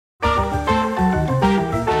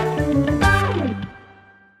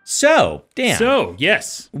So, Dan. So,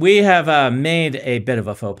 yes. We have made a bit of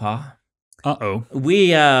a faux pas. Uh-oh.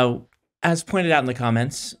 We, as pointed out in the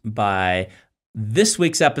comments by this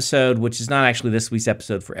week's episode, which is not actually this week's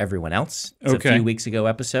episode for everyone else. It's a few weeks ago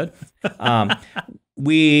episode.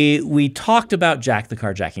 We talked about Jack the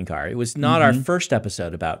Carjacking Car. It was not our first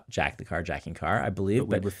episode about Jack the Carjacking Car, I believe,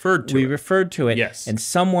 but we referred to it. Yes. And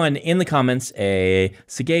someone in the comments, a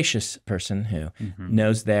sagacious person who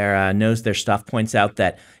knows their stuff, points out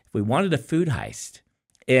that if we wanted a food heist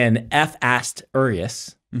in F asked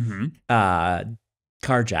Urias,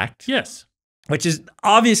 Carjacked. Yes. Which is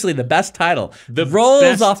obviously the best title. The rolls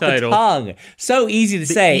best off title. the tongue. So easy to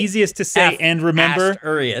say. Easiest to say and remember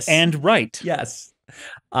Urias. and write. Yes.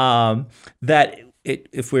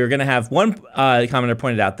 If we were going to have one commenter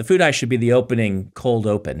pointed out, the food heist should be the opening cold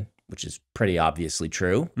open, which is pretty obviously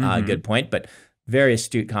true. Good point. But very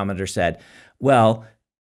astute commenter said, well,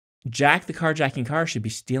 Jack the Carjacking Car should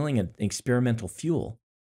be stealing an experimental fuel.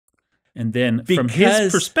 And then from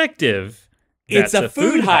his perspective, it's a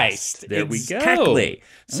food heist. There we go. Exactly.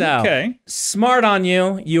 So, smart on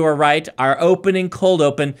you. You are right. Our opening, cold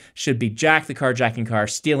open, should be Jack the Carjacking Car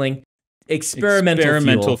stealing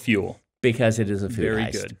experimental fuel. Because it is a food heist.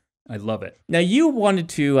 Very good. I love it. Now, you wanted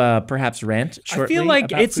to perhaps rant shortly. I feel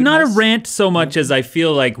like it's not a rant so much as I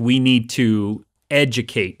feel like we need to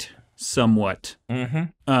educate somewhat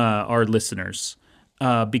our listeners.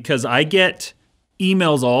 Because I get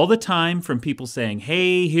emails all the time from people saying,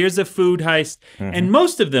 hey, here's a food heist. And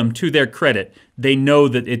most of them, to their credit, they know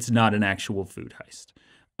that it's not an actual food heist.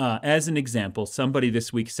 As an example, somebody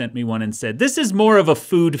this week sent me one and said, this is more of a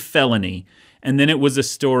food felony. And then it was a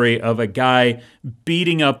story of a guy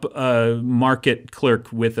beating up a market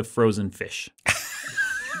clerk with a frozen fish.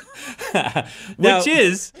 Which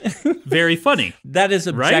is very funny. That is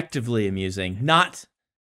objectively amusing. Not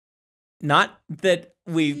that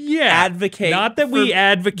we advocate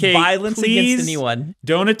violence against anyone.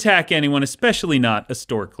 Don't attack anyone, especially not a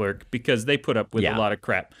store clerk, because they put up with a lot of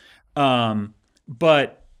crap.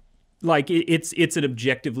 But like it's an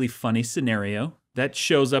objectively funny scenario that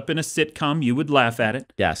shows up in a sitcom. You would laugh at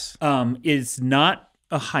it. Yes. It's not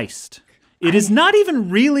a heist. It is not even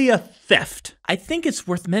really a theft. I think it's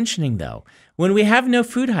worth mentioning, though, when we have no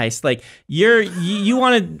food heist, like you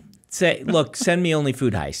want to say, look, send me only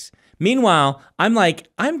food heists. Meanwhile, I'm like,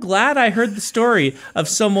 I'm glad I heard the story of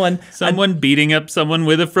someone beating up someone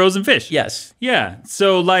with a frozen fish. Yes. Yeah.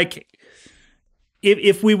 So like,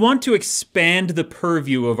 if we want to expand the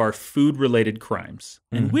purview of our food-related crimes,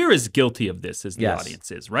 and we're as guilty of this as the audience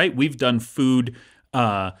is, right? We've done food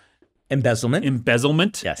embezzlement,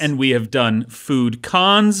 and we have done food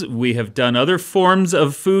cons. We have done other forms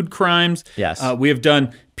of food crimes. Yes. We have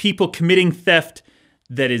done people committing theft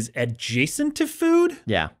that is adjacent to food.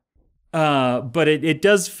 Yeah. But it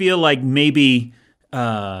does feel like maybe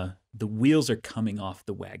the wheels are coming off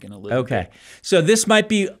the wagon a little bit. So this might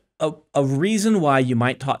be a reason why you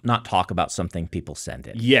might not talk about something people send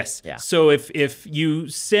in. Yes. Yeah. So if you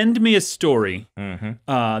send me a story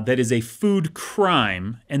that is a food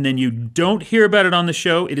crime and then you don't hear about it on the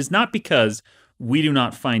show, it is not because we do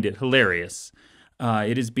not find it hilarious.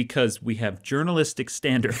 It is because we have journalistic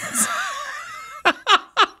standards.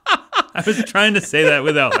 I was trying to say that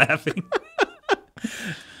without laughing.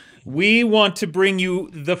 We want to bring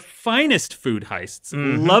you the finest food heists,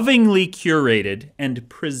 lovingly curated and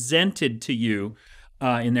presented to you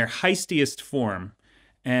in their heistiest form.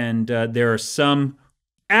 And there are some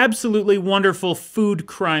absolutely wonderful food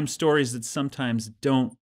crime stories that sometimes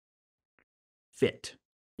don't fit.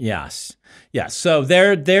 Yes. So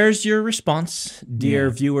there's your response,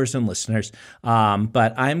 dear viewers and listeners.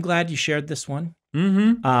 But I'm glad you shared this one.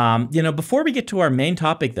 Before we get to our main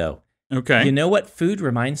topic, though, you know what food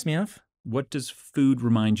reminds me of? What does food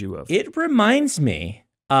remind you of? It reminds me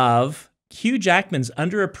of Hugh Jackman's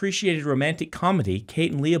underappreciated romantic comedy,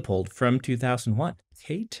 Kate and Leopold, from 2001.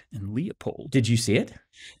 Kate and Leopold. Did you see it?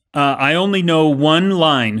 I only know one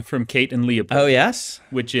line from Kate and Leopold. Oh, yes?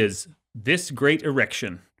 Which is, this great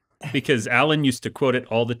erection. Because Alan used to quote it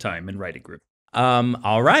all the time in writing group.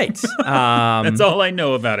 All right. That's all I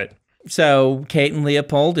know about it. So Kate and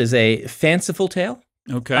Leopold is a fanciful tale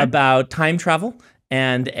about time travel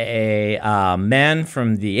and a man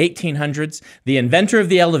from the 1800s, the inventor of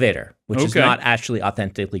the elevator, which is not actually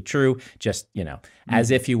authentically true, just, as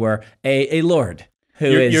if you were a lord who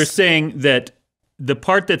You're saying that the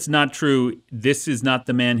part that's not true, this is not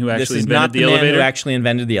the man who actually invented the elevator? This is not the man who actually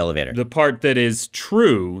invented the elevator. The part that is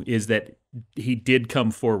true is that he did come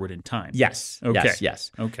forward in time. Yes. Okay. Yes.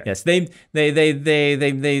 Okay. Yes. They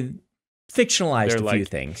fictionalized a few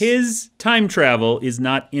things. His time travel is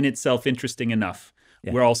not in itself interesting enough.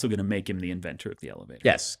 we're also going to make him the inventor of the elevator.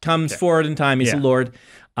 Yes, comes forward in time. He's a lord.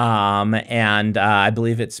 And I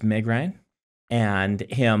believe it's Meg Ryan and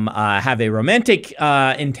him have a romantic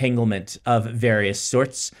entanglement of various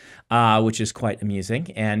sorts, which is quite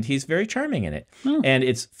amusing. And he's very charming in it. Oh. And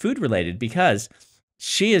it's food related because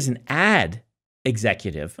she is an ad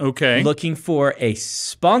executive looking for a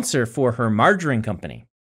sponsor for her margarine company.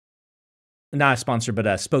 Not a sponsor, but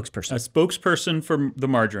a spokesperson. A spokesperson for the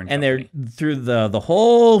margarine company. And they're through the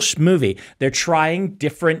whole movie, they're trying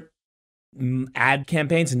different ad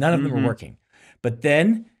campaigns, and none of them are working. But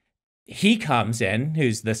then he comes in,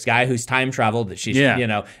 who's this guy who's time traveled that she's,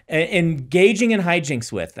 engaging in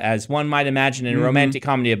hijinks with, as one might imagine in a romantic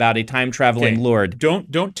comedy about a time traveling lord.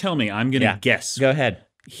 Don't tell me. I'm going to guess. Go ahead.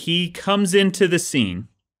 He comes into the scene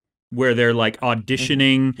where they're like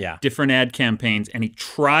auditioning different ad campaigns, and he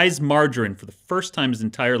tries margarine for the first time in his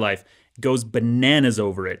entire life, goes bananas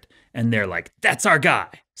over it, and they're like, that's our guy.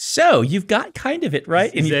 So you've got kind of it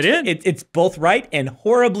right. Is that it? It's both right and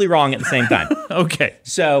horribly wrong at the same time. Okay.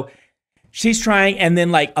 So she's trying, and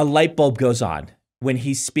then like a light bulb goes on when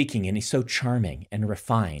he's speaking, and he's so charming and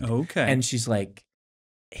refined. Okay. And she's like,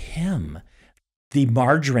 him, the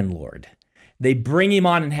margarine lord. They bring him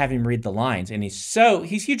on and have him read the lines, and he's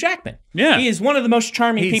Hugh Jackman. Yeah. He is one of the most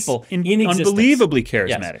charming people in existence. Unbelievably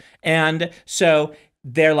charismatic. Yes. And so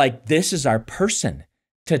they're like, this is our person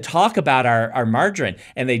to talk about our margarine.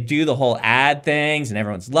 And they do the whole ad things, and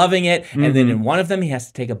everyone's loving it. And then in one of them, he has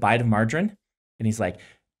to take a bite of margarine, and he's like,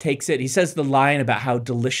 takes it. He says the line about how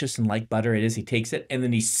delicious and like butter it is. He takes it, and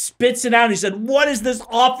then he spits it out. And he said, what is this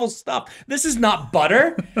awful stuff? This is not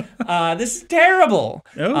butter. This is terrible.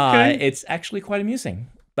 Okay. It's actually quite amusing.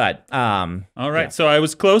 But all right. So I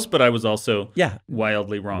was close, but I was also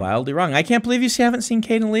wildly wrong. Wildly wrong. I can't believe you haven't seen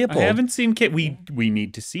Kate and Leopold. I haven't seen Kate. We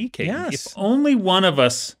need to see Kate. Yes. If only one of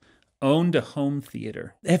us owned a home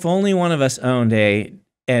theater. If only one of us owned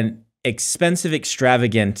an expensive,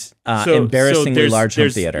 extravagant, embarrassingly large home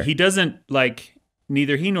theater. He doesn't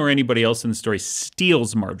neither he nor anybody else in the story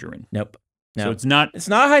steals margarine. Nope. No. So it's not a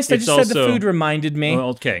heist. I just said the food reminded me. Well,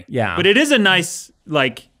 okay. Yeah. But it is a nice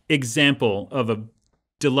example of a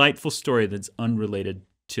delightful story that's unrelated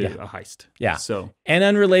to a heist. Yeah. So and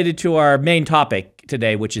unrelated to our main topic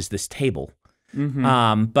today, which is this table.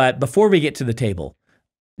 But before we get to the table,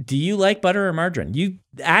 do you like butter or margarine? You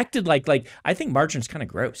acted like I think margarine's kind of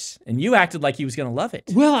gross, and you acted like he was going to love it.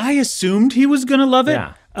 Well, I assumed he was going to love it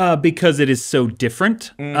because it is so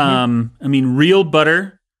different. I mean, real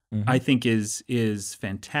butter, I think is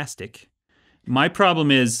fantastic. My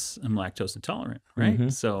problem is I'm lactose intolerant,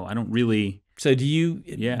 right? So I don't really. So do you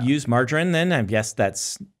use margarine then? I guess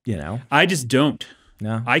that's I just don't.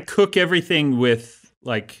 No. I cook everything with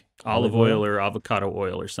olive oil or avocado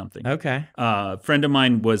oil or something. Okay. A friend of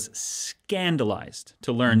mine was scandalized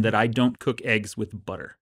to learn that I don't cook eggs with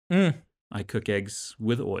butter. I cook eggs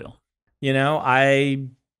with oil. I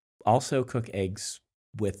also cook eggs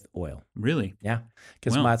with oil. Really? Yeah.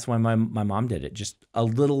 Because that's why my mom did it. Just a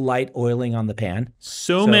little light oiling on the pan.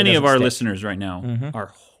 So many of our listeners right now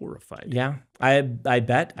are horrified. Yeah. I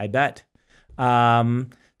bet. I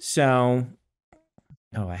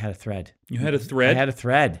had a thread. You had a thread? I had a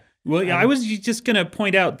thread. Well, I was just going to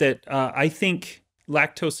point out that I think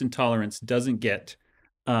lactose intolerance doesn't get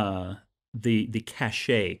the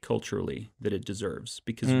cachet culturally that it deserves,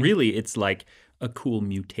 because really it's like a cool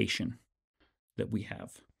mutation that we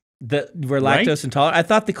have. We're lactose intolerant? I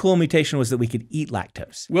thought the cool mutation was that we could eat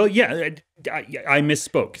lactose. Well, yeah, I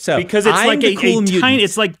misspoke. So because it's like a tiny,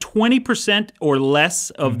 it's like 20% or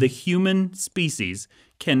less of the human species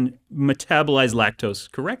can metabolize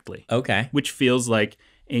lactose correctly. Okay. Which feels like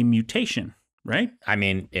a mutation, right? I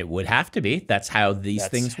mean, it would have to be. That's how these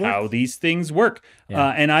things work. How these things work. Yeah.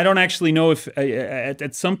 And I don't actually know if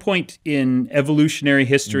at some point in evolutionary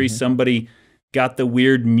history, somebody got the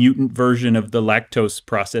weird mutant version of the lactose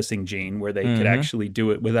processing gene where they could actually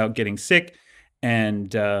do it without getting sick.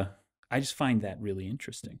 And I just find that really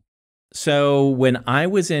interesting. So when I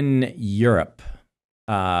was in Europe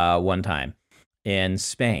one time, in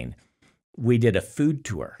Spain, we did a food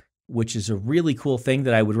tour, which is a really cool thing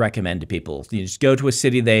that I would recommend to people. You just go to a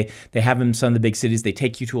city, they have them in some of the big cities, they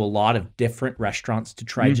take you to a lot of different restaurants to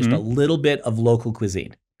try just a little bit of local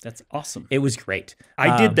cuisine. That's awesome. It was great.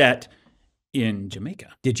 I did that in Jamaica.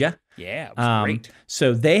 Did you? Yeah, it was great.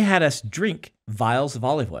 So they had us drink vials of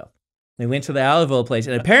olive oil. We went to the olive oil place,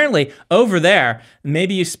 and apparently over there,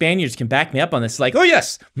 maybe you Spaniards can back me up on this, like, oh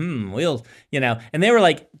yes, we'll, and they were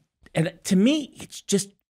like, and to me, it's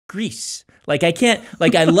just grease. Like I can't,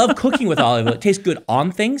 I love cooking with olive oil. It tastes good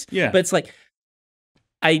on things. Yeah. But it's like,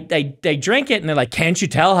 I drank it and they're like, can't you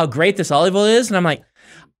tell how great this olive oil is? And I'm like,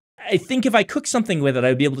 I think if I cook something with it,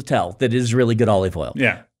 I'd be able to tell that it is really good olive oil.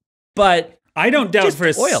 Yeah. But I don't doubt for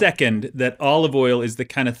a second that olive oil is the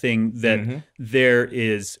kind of thing that there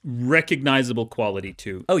is recognizable quality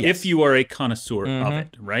to. Oh, yes. If you are a connoisseur of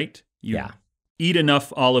it, right? You eat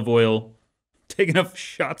enough olive oil, take enough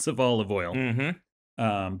shots of olive oil.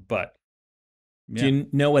 But do you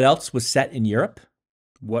know what else was set in Europe?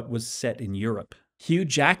 What was set in Europe? Hugh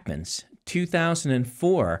Jackman's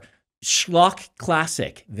 2004 schlock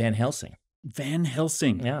classic, Van Helsing. Van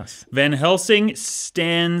Helsing. Yes. Van Helsing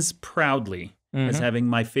stands proudly as having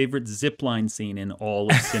my favorite zipline scene in all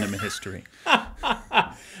of cinema history.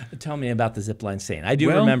 Tell me about the zipline scene. I do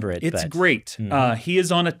remember it. It's great. He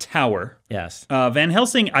is on a tower. Yes. Van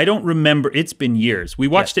Helsing, I don't remember. It's been years. We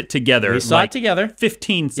watched it together. We saw it together.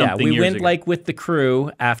 15-something years ago. We went with the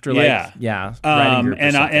crew after writing group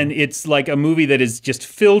and it's like a movie that is just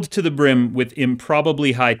filled to the brim with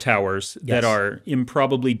improbably high towers that are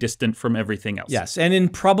improbably distant from everything else. Yes, and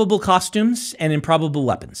improbable costumes and improbable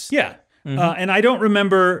weapons. Yeah. And I don't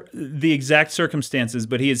remember the exact circumstances,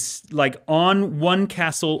 but he is like on one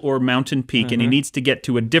castle or mountain peak and he needs to get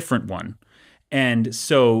to a different one. And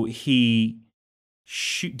so does he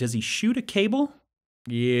shoot a cable?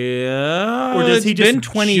 Yeah. Or does he just been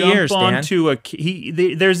 20 jump years, onto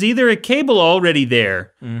there's either a cable already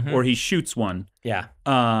there or he shoots one. Yeah.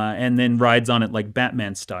 And then rides on it like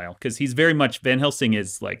Batman style. Because he's very much, Van Helsing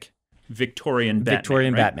is like Victorian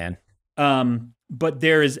Batman. But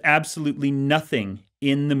there is absolutely nothing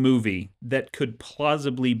in the movie that could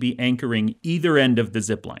plausibly be anchoring either end of the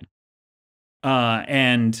zip line.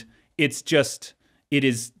 And it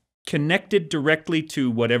is connected directly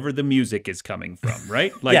to whatever the music is coming from,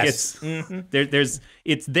 right? Like yes.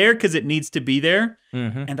 it's there because it needs to be there.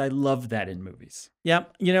 And I love that in movies. Yeah.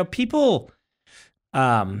 You know, people,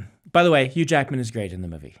 by the way, Hugh Jackman is great in the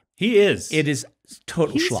movie. He is. It is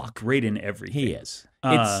total schlock. Great in everything. He is.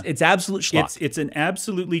 It's absolute schlock. It's an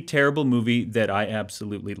absolutely terrible movie that I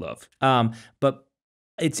absolutely love. But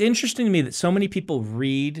it's interesting to me that so many people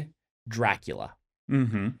read Dracula,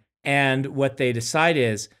 and what they decide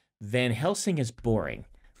is Van Helsing is boring.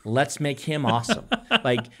 Let's make him awesome.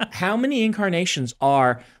 Like, how many incarnations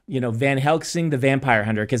are, Van Helsing the vampire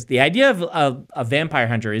hunter? Because the idea of a vampire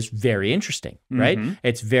hunter is very interesting, right?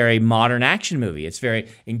 It's very modern action movie. It's very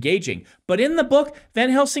engaging. But in the book, Van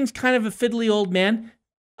Helsing's kind of a fiddly old man.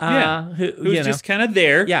 Who's just kind of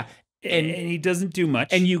there. Yeah. And he doesn't do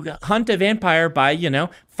much. And you hunt a vampire by,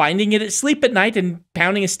 finding it asleep at night and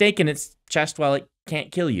pounding a stake in its chest while it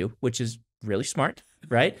can't kill you, which is really smart,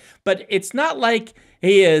 right? But it's not like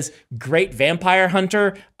he is great vampire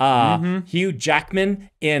hunter, Hugh Jackman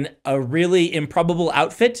in a really improbable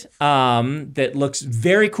outfit that looks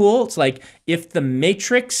very cool. It's like if the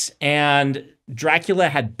Matrix and Dracula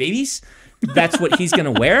had babies, that's what he's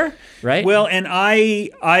going to wear, right? Well, and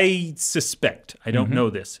I suspect, I don't know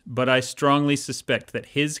this, but I strongly suspect that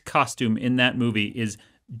his costume in that movie is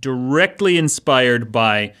directly inspired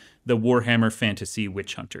by the Warhammer Fantasy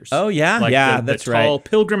Witch Hunters. Oh, yeah. Like that's the right. tall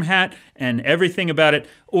pilgrim hat and everything about it.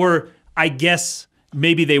 Or I guess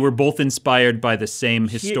maybe they were both inspired by the same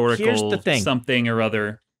historical something or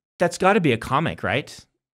other. That's got to be a comic, right?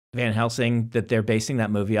 Van Helsing that they're basing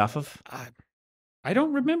that movie off of? I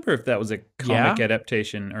don't remember if that was a comic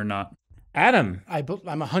adaptation or not. Adam. I'm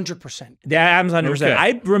 100%. Yeah, Adam's 100%. Okay.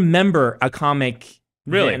 I remember a comic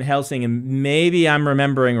Van Helsing, and maybe I'm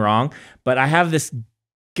remembering wrong, but I have this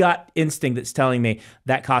gut instinct that's telling me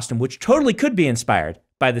that costume, which totally could be inspired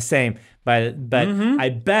by the same, but I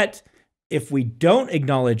bet if we don't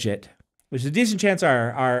acknowledge it, which is a decent chance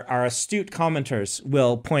our astute commenters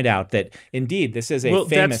will point out that indeed this is a famous...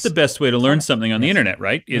 Well, that's the best way to learn something on the internet,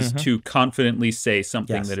 right? Is to confidently say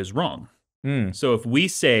something that is wrong. So if we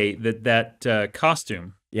say that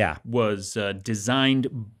costume was designed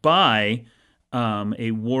by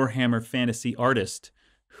a Warhammer fantasy artist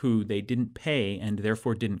who they didn't pay and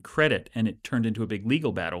therefore didn't credit, and it turned into a big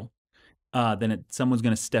legal battle, then someone's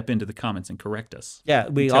going to step into the comments and correct us. Yeah,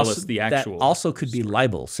 tell us the actual. That also could be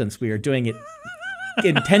libel since we are doing it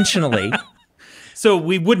intentionally. So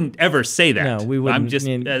we wouldn't ever say that. No, we wouldn't. I'm just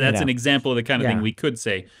that's an example of the kind of thing we could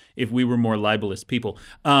say if we were more libelous people.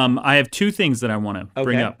 I have two things that I want to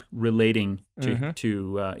bring up relating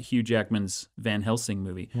to Hugh Jackman's Van Helsing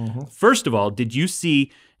movie. First of all, did you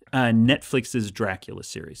see Netflix's Dracula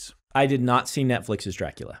series? I did not see Netflix's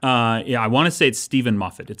Dracula. I want to say it's Stephen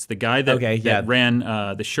Moffat. It's the guy that ran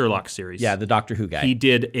the Sherlock series. Yeah, the Doctor Who guy. He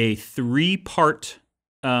did a 3-part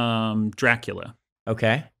Dracula.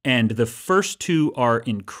 Okay. And the first 2 are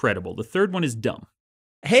incredible. The third one is dumb.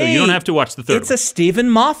 Hey, so you don't have to watch the third one. It's a Stephen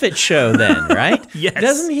Moffat show then, right? Yes.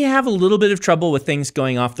 Doesn't he have a little bit of trouble with things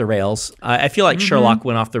going off the rails? I feel like Sherlock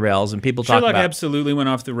went off the rails, and people talk about... Sherlock absolutely went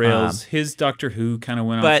off the rails. His Doctor Who kind of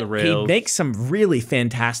went off the rails. But he makes some really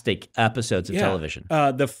fantastic episodes of television.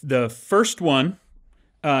 The first one,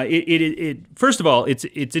 first of all,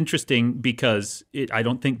 it's interesting because I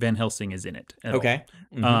don't think Van Helsing is in it at all.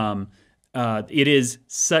 Mm-hmm. It is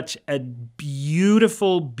such a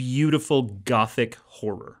beautiful, beautiful gothic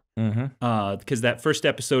horror. Because that first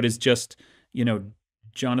episode is just,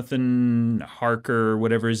 Jonathan Harker,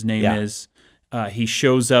 whatever his name is. He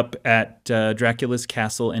shows up at Dracula's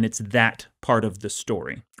castle, and it's that part of the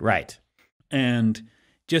story. Right. And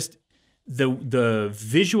just the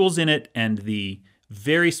visuals in it and the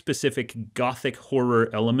very specific gothic horror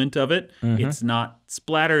element of it. It's not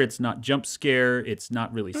splatter. It's not jump scare. It's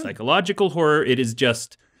not really psychological horror. It is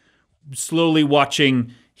just slowly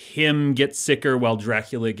watching him get sicker while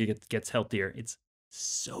Dracula gets healthier. It's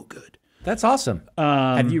so good. That's awesome.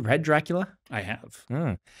 Have you read Dracula? I have.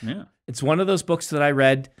 Yeah. It's one of those books that I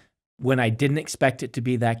read when I didn't expect it to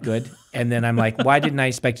be that good. And then I'm like, why didn't I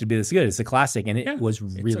expect it to be this good? It's a classic, and it was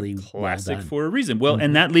really classic well done. For a reason. Well,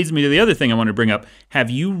 and that leads me to the other thing I want to bring up. Have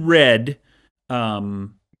you read The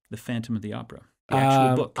Phantom of the Opera, the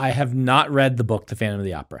actual book? I have not read the book, The Phantom of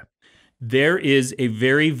the Opera. There is a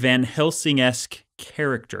very Van Helsing-esque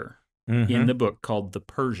character in the book called the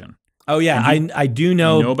Persian. Oh, yeah. I do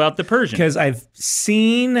know. You know about the Persian. Because I've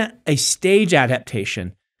seen a stage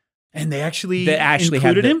adaptation. And they actually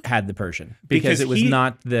included him? Had the Persian. Because it was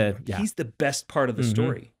not the... Yeah. He's the best part of the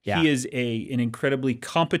story. Yeah. He is an incredibly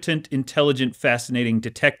competent, intelligent, fascinating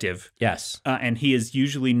detective. Yes. And he is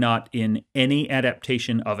usually not in any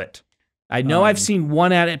adaptation of it. I know I've seen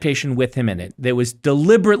one adaptation with him in it that was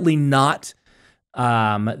deliberately not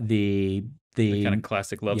the kind of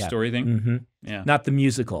classic love story thing. Yeah, not the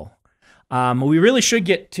musical. We really should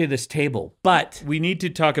get to this table, but we need to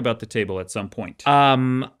talk about the table at some point.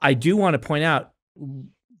 I do want to point out,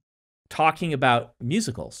 talking about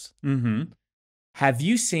musicals. Have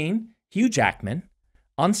you seen Hugh Jackman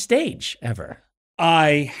on stage ever?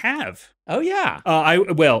 I have. Oh yeah. I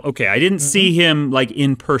didn't see him like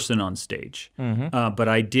in person on stage, but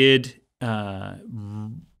I did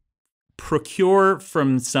procure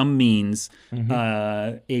from some means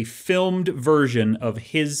a filmed version of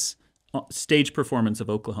his stage performance of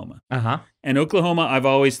Oklahoma. And Oklahoma, I've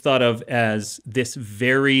always thought of as this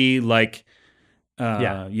very like.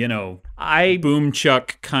 Boom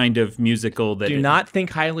Chuck kind of musical. That do not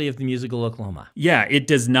think highly of the musical Oklahoma. Yeah, it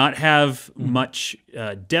does not have much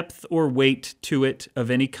depth or weight to it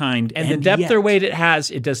of any kind. And the depth or weight it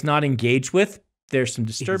has, it does not engage with. There's some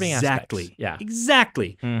disturbing aspects. Yeah,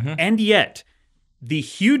 exactly. And yet, the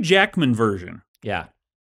Hugh Jackman version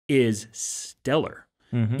is stellar.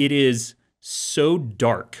 It is so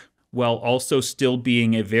dark while also still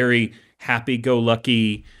being a very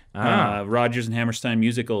happy-go-lucky Rodgers and Hammerstein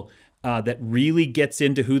musical that really gets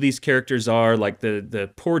into who these characters are. Like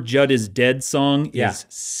the Poor Judd is Dead song is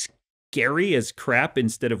scary as crap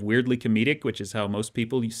instead of weirdly comedic, which is how most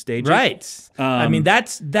people stage it. Right. I mean,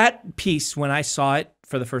 that piece, when I saw it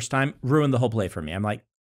for the first time, ruined the whole play for me. I'm like,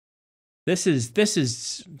 this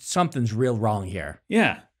is something's real wrong here.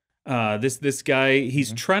 Yeah. This guy,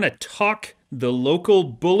 he's trying to talk the local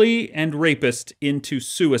bully and rapist into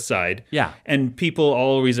suicide. Yeah. And people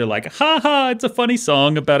always are like, ha ha, it's a funny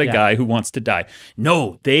song about a guy who wants to die.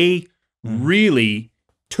 No, they really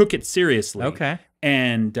took it seriously. Okay.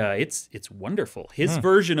 And it's wonderful. His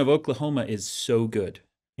version of Oklahoma is so good.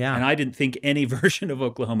 Yeah. And I didn't think any version of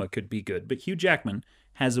Oklahoma could be good. But Hugh Jackman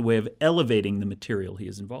has a way of elevating the material he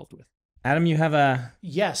is involved with. Adam, you have a...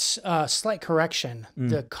 Yes, slight correction.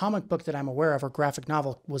 The comic book that I'm aware of, or graphic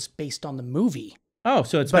novel, was based on the movie. Oh,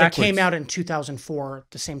 so it's backwards. But it came out in 2004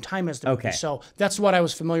 at the same time as the movie. Okay. So that's what I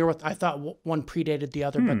was familiar with. I thought one predated the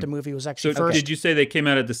other, but the movie was actually first. Did you say they came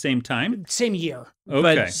out at the same time? Same year. Okay.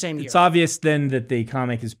 But same year. It's obvious then that the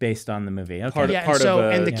comic is based on the movie. Okay.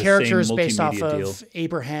 And the character is based off of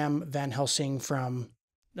Abraham Van Helsing from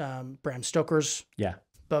Bram Stoker's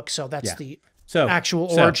book. So that's the actual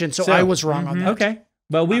origin. So I was wrong on that. Okay.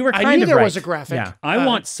 Well, we were kind I knew of there right. was a graphic. Yeah. I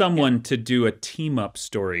want someone to do a team-up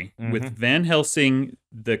story with Van Helsing,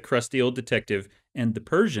 the crusty old detective, and the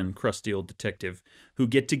Persian crusty old detective, who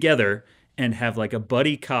get together and have like a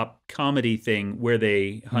buddy cop comedy thing where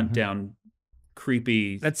they hunt down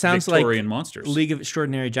creepy Victorian monsters. League of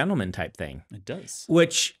Extraordinary Gentlemen type thing. It does.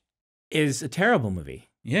 Which is a terrible movie.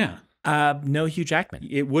 Yeah. No Hugh Jackman.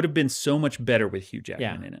 It would have been so much better with Hugh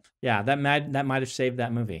Jackman in it. Yeah, that might have saved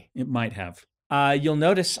that movie. It might have. You'll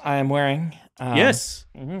notice I am wearing... yes.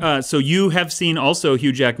 So you have seen also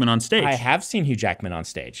Hugh Jackman on stage. I have seen Hugh Jackman on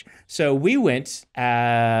stage. So we went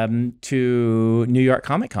to New York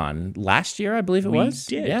Comic Con last year, I believe it was.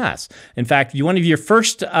 We did. Yes. In fact, one of your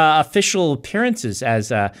first official appearances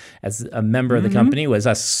as a member of the company was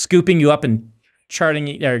us scooping you up and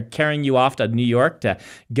carrying you off to New York to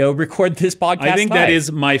go record this podcast. I think that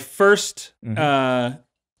is my first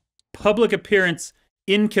public appearance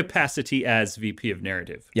in capacity as VP of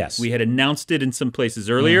Narrative. Yes. We had announced it in some places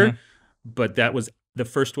earlier, but that was the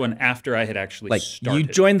first one after I had actually started.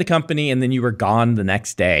 You joined the company and then you were gone the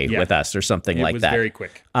next day with us or something like that. It was very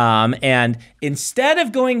quick. And instead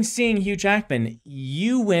of seeing Hugh Jackman,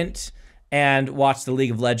 you went and watched the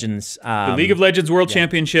League of Legends. The League of Legends World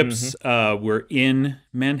Championships were in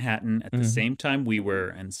Manhattan at the same time we were,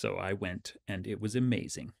 and so I went, and it was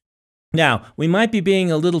amazing. Now, we might be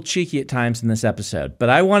being a little cheeky at times in this episode, but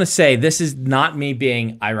I want to say this is not me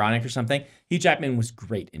being ironic or something. Hugh Jackman was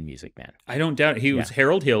great in Music Man. I don't doubt it. He was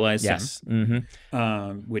Harold Hill, I assume.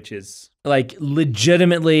 Yes. Which is... like,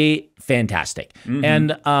 legitimately fantastic.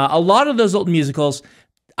 And a lot of those old musicals,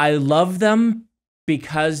 I love them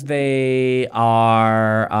because they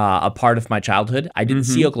are a part of my childhood. I didn't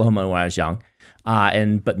see Oklahoma when I was young,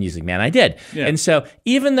 but Music Man I did. Yeah. And so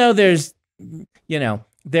even though there's,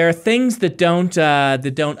 there are things that don't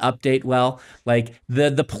update well. Like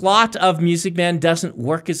the plot of Music Man doesn't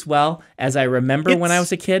work as well as I remember when I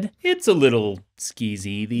was a kid. It's a little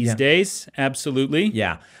skeezy these days, absolutely.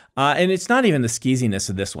 Yeah, and it's not even the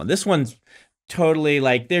skeeziness of this one. This one's totally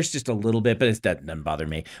there's just a little bit, but it doesn't bother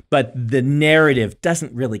me. But the narrative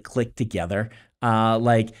doesn't really click together.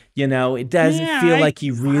 It doesn't feel like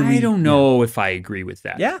you really... I don't know if I agree with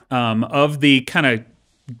that. Yeah. Of the kind of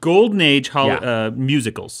Golden Age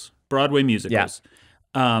musicals, Broadway musicals.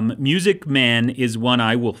 Yeah. Music Man is one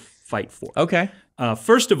I will fight for. Okay.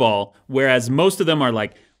 First of all, whereas most of them are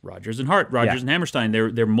like Rodgers and Hart, Rodgers and Hammerstein,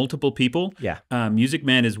 they're multiple people. Yeah. Music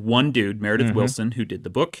Man is one dude, Meredith Willson, who did the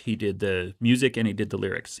book, he did the music, and he did the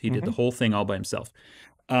lyrics. He did the whole thing all by himself.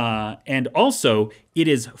 And also, it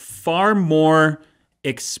is far more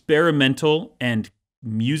experimental and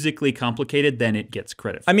musically complicated than it gets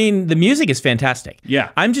credit for. I mean, the music is fantastic. Yeah.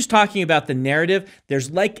 I'm just talking about the narrative. There's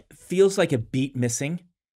feels like a beat missing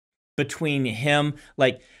between him.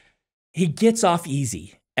 He gets off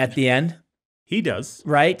easy at the end. He does.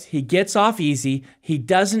 Right? He gets off easy. He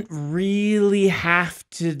doesn't really have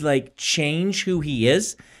to change who he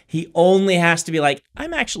is. He only has to be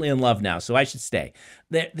I'm actually in love now, so I should stay.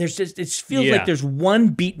 There's just, it feels like there's one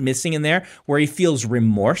beat missing in there where he feels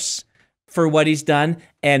remorse for what he's done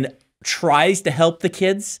and tries to help the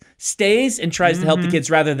kids, stays and tries to help the kids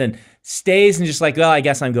rather than stays and just well, I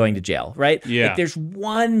guess I'm going to jail, right? Yeah. There's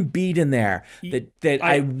one beat in there that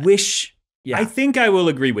I wish... Yeah. I think I will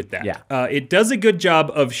agree with that. Yeah. It does a good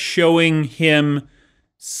job of showing him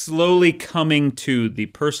slowly coming to the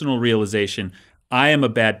personal realization, I am a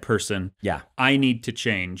bad person. Yeah. I need to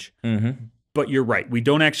change. But you're right. We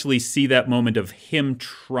don't actually see that moment of him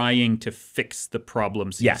trying to fix the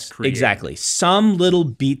problems he's created. Exactly. Some little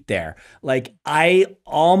beat there. I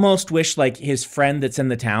almost wish his friend that's in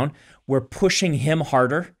the town were pushing him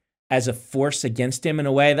harder as a force against him in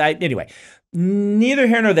a way that... Anyway, neither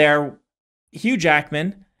here nor there. Hugh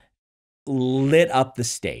Jackman lit up the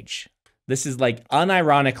stage. This is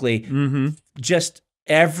unironically, just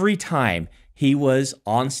every time he was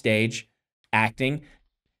on stage acting,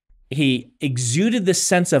 he exuded this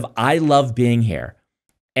sense of, I love being here.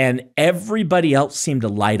 And everybody else seemed to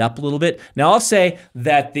light up a little bit. Now, I'll say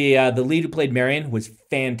that the lead who played Marion was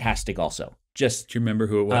fantastic also. Do you remember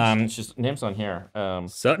who it was? It's just name's on here.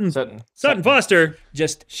 Sutton Foster.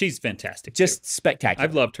 She's fantastic. Just spectacular.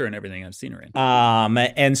 I've loved her in everything I've seen her in.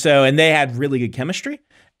 And they had really good chemistry,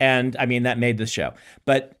 and I mean that made the show.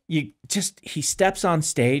 But he steps on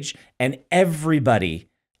stage, and everybody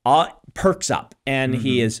perks up, and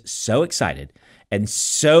he is so excited and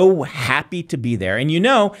so happy to be there. And you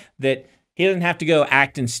know that he doesn't have to go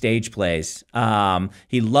act in stage plays.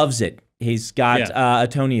 He loves it. He's got a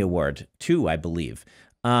Tony Award too, I believe.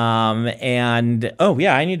 I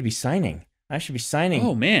need to be signing. I should be signing.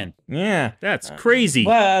 Oh man, yeah, that's crazy.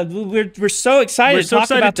 Well, we're so excited. We're so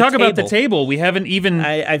excited to talk about the table. We haven't even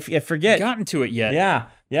I forget gotten to it yet.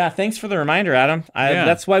 Yeah. Thanks for the reminder, Adam.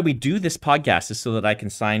 That's why we do this podcast, is so that I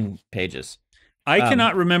can sign pages. I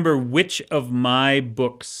cannot remember which of my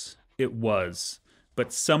books it was,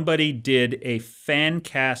 but somebody did a fan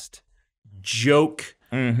cast joke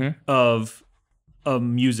of a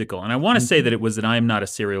musical, and I want to say that it was an I Am Not a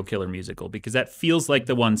Serial Killer musical, because that feels like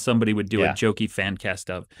the one somebody would do a jokey fan cast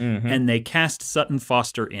of, and they cast Sutton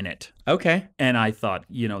Foster in it. Okay. And I thought,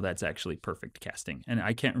 that's actually perfect casting, and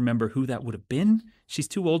I can't remember who that would have been. She's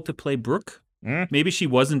too old to play Brooke. Maybe she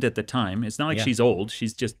wasn't at the time. It's not like she's old.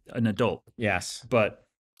 She's just an adult. Yes. But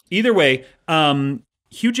either way,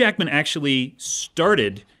 Hugh Jackman actually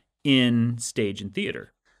started in stage and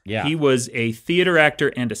theater. Yeah. He was a theater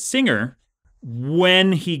actor and a singer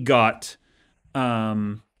when he got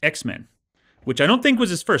X-Men, which I don't think was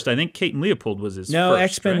his first. I think Kate and Leopold was his first. No,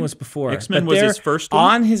 X-Men was before. X-Men was his first one?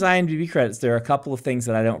 On his IMDb credits, there are a couple of things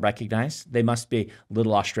that I don't recognize. They must be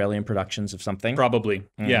little Australian productions of something. Probably,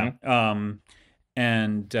 yeah.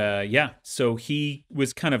 So he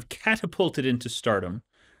was kind of catapulted into stardom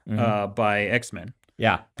by X-Men.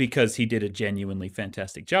 Yeah. Because he did a genuinely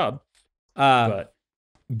fantastic job. But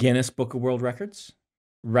Guinness Book of World Records.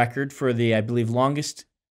 Record for the, I believe, longest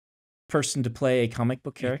person to play a comic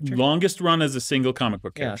book character. Longest run as a single comic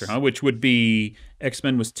book character, which would be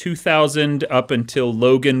X-Men was 2000 up until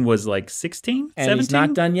Logan was like 16, and 17? He's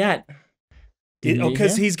not done yet.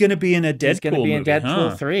 Because he's going to be in a Deadpool movie. He's going to be in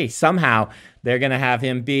Deadpool 3. Somehow they're going to have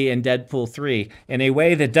him be in Deadpool 3 in a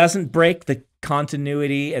way that doesn't break the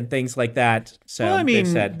continuity and things like that. So well, I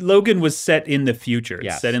mean, Logan was set in the future.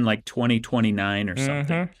 It's set in like 2029 or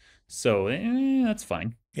something. So that's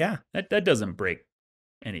fine. Yeah. That doesn't break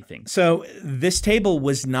anything. So this table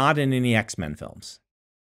was not in any X-Men films.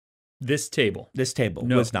 This table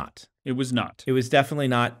was not. It was not. It was definitely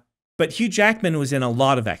not. But Hugh Jackman was in a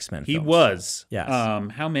lot of X-Men films. He was. Yes.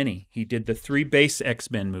 How many? He did the 3 base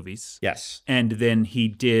X-Men movies. Yes. And then he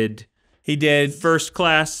did First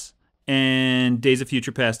Class and Days of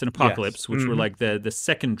Future Past and Apocalypse, which were like the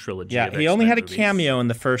second trilogy. Yeah, of he only had a movies. Cameo in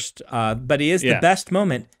the first, but he is the best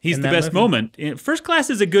moment. He's the best moment. First Class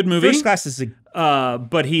is a good movie. First Class is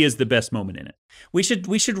but he is the best moment in it. We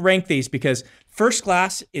should rank these because First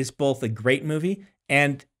Class is both a great movie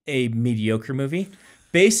and a mediocre movie.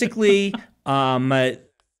 Basically,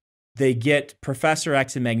 they get Professor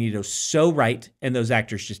X and Magneto so right, and those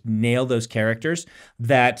actors just nail those characters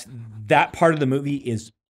that part of the movie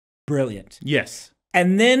is brilliant. Yes.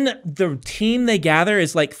 And then the team they gather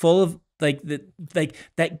is like full of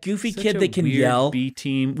that goofy kid that can yell. B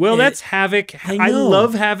team. Well, that's Havoc. I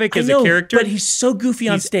love Havoc as a character, but he's so goofy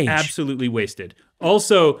on stage. Absolutely wasted.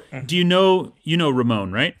 Also, do you know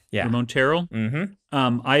Ramon, right? Yeah. Ramon Terrell.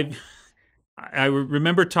 I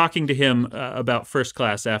remember talking to him about First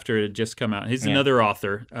Class after it had just come out. He's another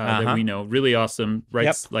author that we know, really awesome,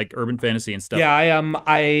 writes like urban fantasy and stuff. Yeah,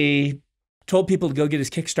 I told people to go get his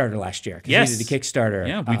Kickstarter last year. Yes. He did a Kickstarter.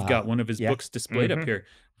 Yeah, we've got one of his books displayed up here.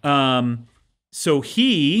 So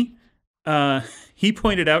he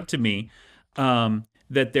pointed out to me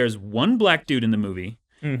that there's one black dude in the movie.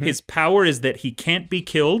 His power is that he can't be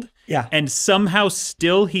killed. Yeah. And somehow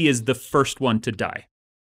still he is the first one to die.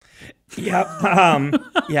 Yep.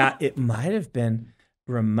 Yeah, it might have been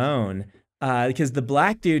Ramon because the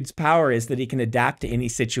black dude's power is that he can adapt to any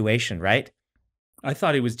situation, right? I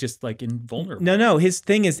thought he was just like invulnerable. No. His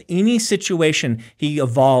thing is any situation, he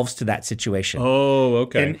evolves to that situation. Oh,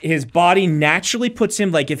 okay. And his body naturally puts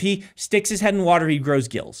him, like if he sticks his head in water, he grows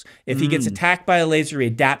gills. If he gets attacked by a laser, he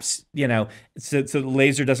adapts, so the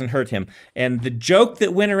laser doesn't hurt him. And the joke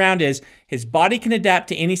that went around is his body can adapt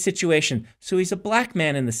to any situation. So he's a black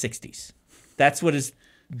man in the 60s. That's what his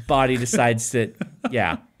body decides that,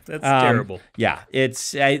 yeah. That's terrible. Yeah,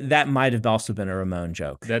 that might have also been a Ramon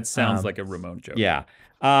joke. That sounds like a Ramon joke. Yeah.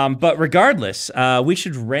 But regardless, we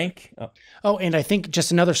should rank. Oh, and I think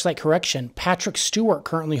just another slight correction. Patrick Stewart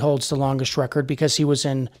currently holds the longest record because he was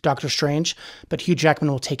in Doctor Strange, but Hugh Jackman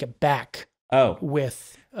will take it back.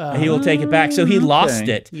 With he will take it back. So he lost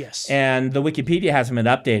it. Yes. And the Wikipedia hasn't been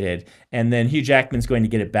updated. And then Hugh Jackman's going to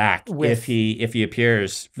get it back if he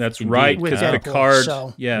appears. That's right. With Picard.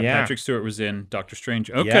 So. Yeah, Patrick Stewart was in Doctor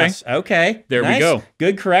Strange. Okay. Yes, okay. There we go.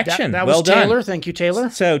 Good correction. That was well Taylor. Done. Thank you, Taylor.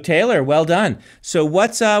 So Taylor, well done. So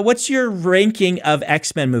what's your ranking of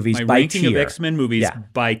X-Men movies My by ranking tier? of X-Men movies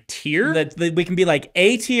by tier? We can be like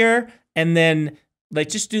A tier and then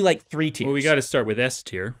just do like 3 tiers. Well, we got to start with S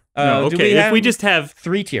tier. No, okay. If we just have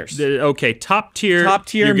 3 tiers. Top tier,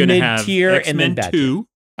 you're going to have tier, and then X-Men 2.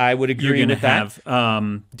 I would agree with that. You're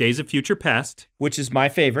going to have Days of Future Past, which is my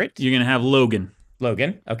favorite. You're going to have Logan,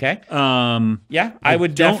 okay. Yeah, I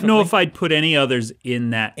would don't know if I'd put any others in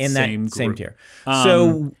that same tier.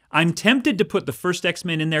 So I'm tempted to put the first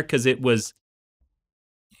X-Men in there because it was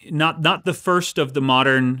not the first of the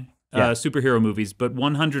modern superhero movies, but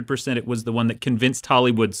 100% it was the one that convinced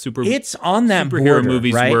Hollywood it's on that superhero border,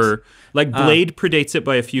 movies right? were like Blade predates it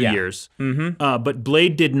by a few years, but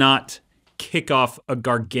Blade did not kick off a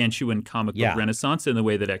gargantuan comic book renaissance in the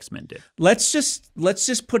way that X-Men did. Let's just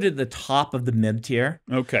put it at the top of the mid tier.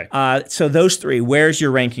 Okay. So those three. Where's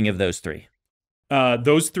your ranking of those three?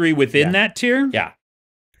 Those three within that tier? Yeah.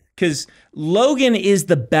 Because Logan is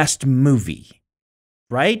the best movie,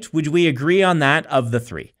 right? Would we agree on that of the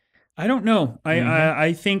three? I don't know.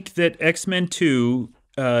 I think that X-Men 2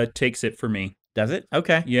 takes it for me. Does it?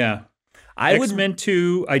 Okay. Yeah. X-Men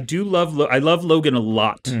 2, I love Logan a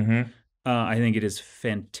lot. I think it is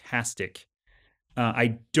fantastic.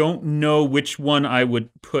 I don't know which one I would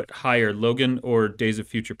put higher, Logan or Days of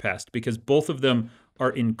Future Past, because both of them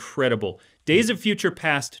are incredible. Days of Future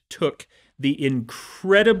Past took the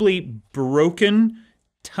incredibly broken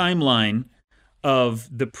timeline of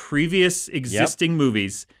the previous existing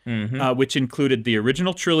movies, which included the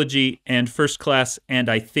original trilogy and First Class, and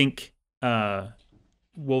I think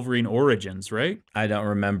Wolverine Origins, right? I don't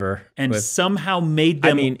remember. And somehow made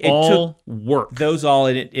them all work. Those all,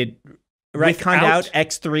 it retconned out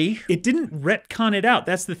X3. It didn't retcon it out.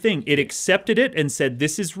 That's the thing. It accepted it and said,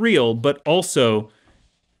 this is real, but also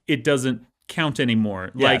it doesn't count anymore.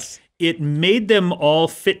 Yes. Like, it made them all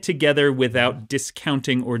fit together without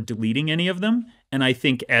discounting or deleting any of them. And I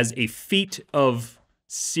think as a feat of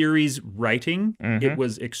series writing, it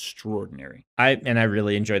was extraordinary. I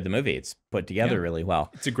really enjoyed the movie. It's put together really well.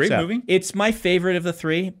 It's a great movie. It's my favorite of the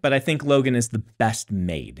three, but I think Logan is the best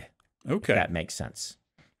made. Okay. If that makes sense.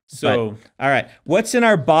 So, all right. What's in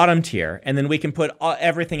our bottom tier? And then we can put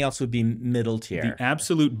everything else would be middle tier. The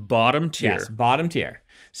absolute bottom tier. Yes, bottom tier.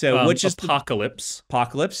 So which is Apocalypse.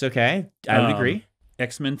 Apocalypse, okay. I would agree.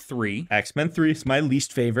 X-Men 3. X-Men 3 is my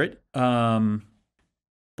least favorite.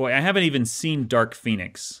 Boy, I haven't even seen Dark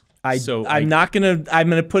Phoenix. I'm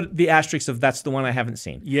gonna put the asterisk of that's the one I haven't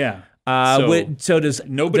seen. Yeah. Does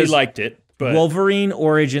nobody liked it, but Wolverine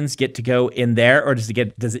Origins get to go in there, or does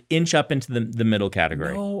it inch up into the middle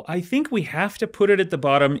category? No, I think we have to put it at the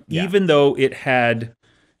bottom, even though it had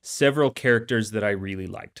several characters that I really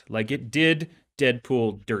liked. Like, it did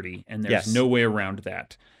Deadpool dirty, and there's no way around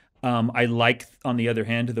that. I like, on the other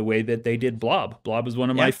hand, the way that they did Blob. Blob is one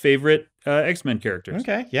of my favorite X-Men characters.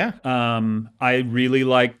 Okay, yeah. I really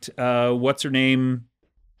liked, what's her name?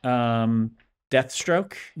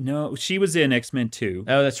 Deathstroke? No, she was in X-Men 2.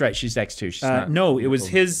 Oh, that's right. She's X2. She's not. No, it was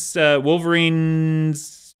his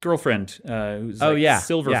Wolverine's girlfriend. Who's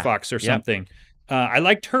Silver Fox or something. I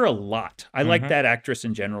liked her a lot. I liked that actress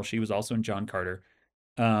in general. She was also in John Carter.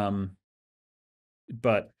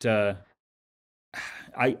 But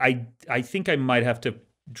I think I might have to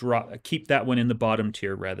keep that one in the bottom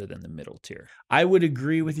tier rather than the middle tier. I would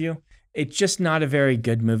agree with you. It's just not a very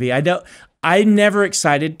good movie. I'm never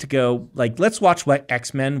excited to go, like, let's watch what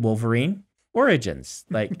X-Men Wolverine Origins.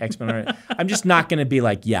 Like, X-Men I'm just not going to be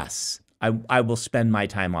like, yes, I will spend my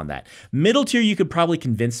time on that. Middle tier, you could probably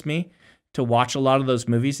convince me to watch a lot of those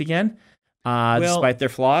movies again, despite their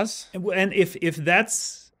flaws. And if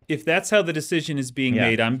that's how the decision is being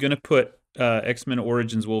made, I'm going to put X-Men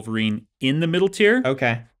Origins Wolverine in the middle tier.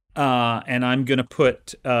 Okay. And I'm going to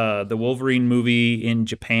put the Wolverine movie in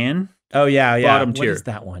Japan. Oh, yeah. Bottom tier. What is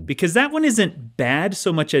that one? Because that one isn't bad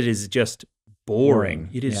so much as it is just boring.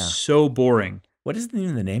 It is so boring. What is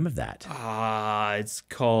even the name of that? It's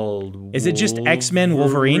called Is it just X-Men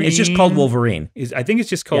Wolverine? It's just called Wolverine. I think it's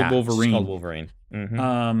just called Wolverine. It's called Wolverine.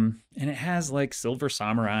 And it has like Silver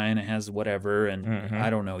Samurai and it has whatever. And I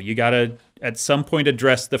don't know. You got to at some point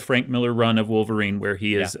address the Frank Miller run of Wolverine where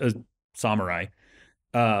he is a samurai.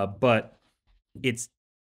 But it's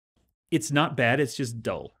not bad. It's just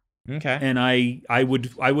dull. Okay. And I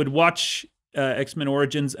would watch X-Men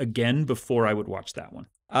Origins again before I would watch that one.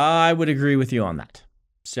 I would agree with you on that.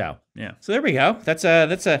 So So there we go. That's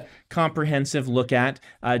a comprehensive look at.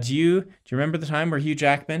 Do you remember the time where Hugh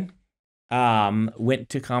Jackman went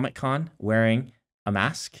to Comic-Con wearing a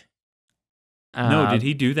mask? No, did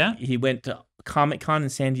he do that? He went to Comic-Con in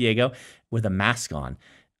San Diego with a mask on.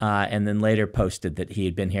 And then later posted that he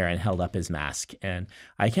had been here and held up his mask. And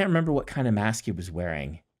I can't remember what kind of mask he was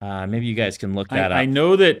wearing. Maybe you guys can look that up. I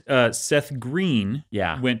know that Seth Green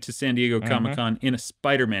went to San Diego Comic-Con in a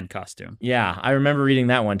Spider-Man costume. Yeah, I remember reading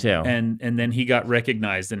that one too. And then he got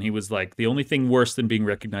recognized, and he was like, the only thing worse than being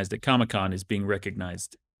recognized at Comic-Con is being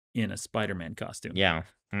recognized in a Spider-Man costume. Yeah.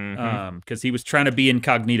 Because he was trying to be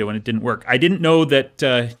incognito and it didn't work. I didn't know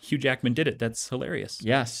that Hugh Jackman did it. That's hilarious.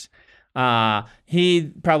 Yes.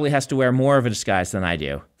 He probably has to wear more of a disguise than I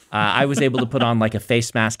do. I was able to put on like a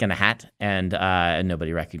face mask and a hat, and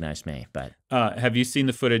nobody recognized me. But have you seen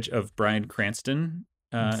the footage of Bryan Cranston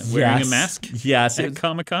wearing a mask? Yes, at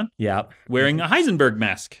Comic-Con. Yep, wearing a Heisenberg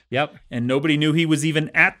mask. Yep, and nobody knew he was even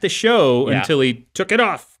at the show until he took it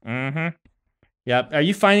off. Mm-hmm. Yep. Are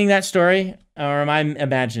you finding that story, or am I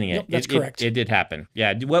imagining it? Yep, that's correct. It did happen.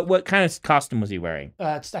 Yeah. What kind of costume was he wearing?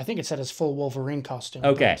 I think it said his full Wolverine costume.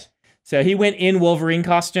 Okay. So he went in Wolverine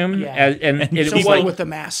costume, and it was one with the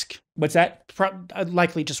mask. What's that?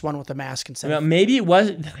 Likely just one with the mask instead. Well, maybe it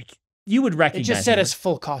wasn't. Like, you would recognize. It just said his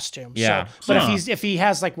full costume. Yeah. So, but if he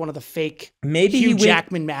has like one of the fake Hugh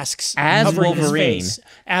Jackman masks as Wolverine,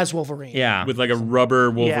 as Wolverine, with like a rubber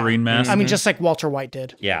Wolverine mask. I mean, just like Walter White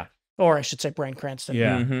did. Yeah. Or I should say Bryan Cranston.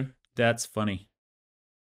 Yeah. That's funny.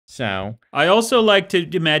 So I also like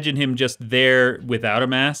to imagine him just there without a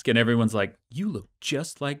mask, and everyone's like, "You look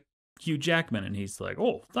just like Hugh Jackman," and he's like,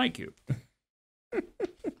 "Oh, thank you."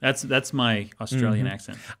 That's my Australian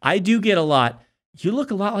accent. I do get a lot. You look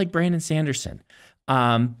a lot like Brandon Sanderson,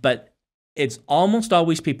 but it's almost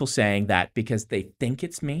always people saying that because they think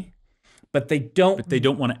it's me, but they don't. But they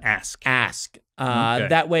don't want to ask.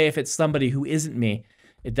 That way, if it's somebody who isn't me,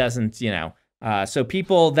 it doesn't. So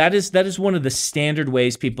people, that is one of the standard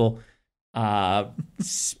ways people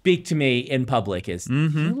speak to me in public is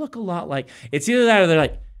you look a lot like. It's either that or they're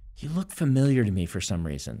like, you look familiar to me for some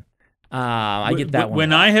reason. I get that one.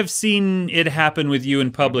 When I have seen it happen with you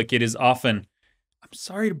in public, it is often, I'm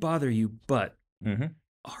sorry to bother you, but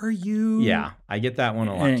are you? Yeah, I get that one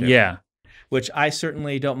a lot too. Yeah. Which I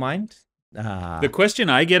certainly don't mind. The question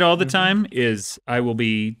I get all the time is I will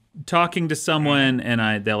be talking to someone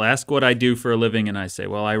and they'll ask what I do for a living, and I say,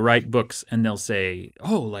 well, I write books, and they'll say,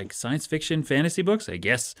 oh, like science fiction, fantasy books? I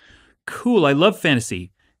guess. Cool, I love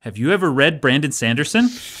fantasy. Have you ever read Brandon Sanderson?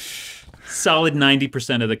 Solid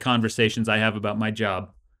 90% of the conversations I have about my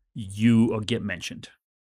job, you get mentioned.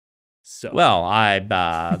 So well,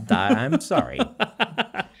 I'm sorry.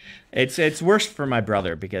 It's worse for my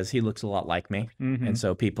brother because he looks a lot like me, and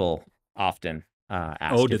so people often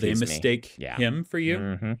ask. Oh, do they mistake him for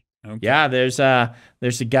you? Okay. Yeah, there's a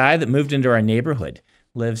guy that moved into our neighborhood,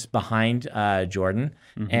 lives behind Jordan,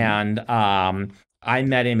 and I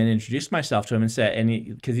met him and introduced myself to him and said,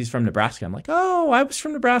 because he's from Nebraska, I'm like, oh, I was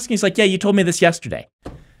from Nebraska. He's like, yeah, you told me this yesterday,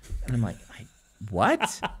 and I'm like,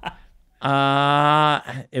 what?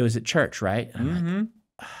 It was at church, right? And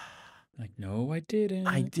I'm like, no, I didn't.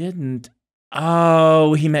 I didn't.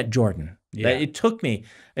 Oh, he met Jordan. Yeah. It took me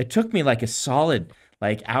like a solid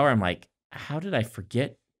hour. I'm like, how did I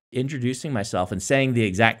forget introducing myself and saying the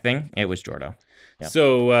exact thing? It was Jordo. Yep.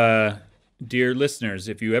 So, dear listeners,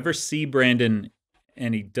 if you ever see Brandon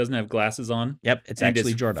and he doesn't have glasses on, it's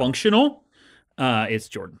actually Jordo. Functional, it's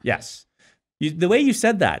Jordan. Yes. The way you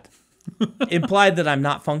said that implied that I'm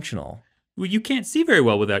not functional. Well, you can't see very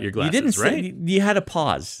well without your glasses, you didn't right? You had a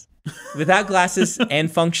pause. Without glasses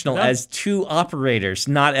and functional as two operators,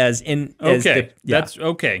 not as in. That's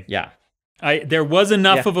okay. Yeah, there was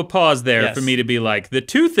enough of a pause there for me to be like, the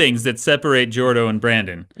two things that separate Jordo and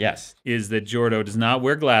Brandon. Yes, is that Jordo does not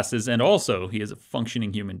wear glasses, and also he is a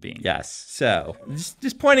functioning human being. Yes. So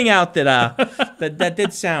just pointing out that that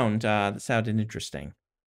did sounded interesting.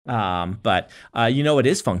 But it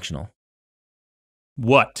is functional.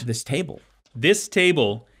 What? This table.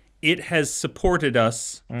 It has supported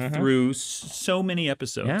us through so many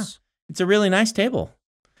episodes. Yeah. It's a really nice table.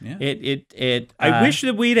 Yeah. I wish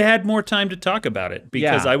that we'd had more time to talk about it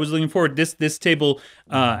because I was looking forward. This table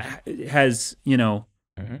has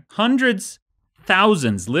hundreds,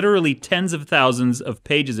 thousands, literally tens of thousands of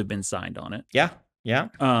pages have been signed on it. Yeah. Yeah.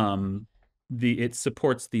 It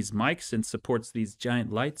supports these mics and supports these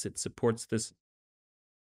giant lights. It supports this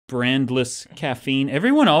brandless caffeine.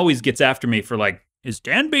 Everyone always gets after me for like, is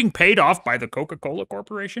Dan being paid off by the Coca-Cola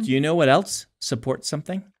Corporation? Do you know what else supports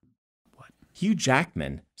something? What? Hugh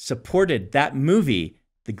Jackman supported that movie,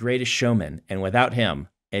 The Greatest Showman, and without him,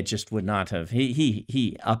 it just would not have.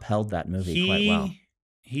 He upheld that movie quite well.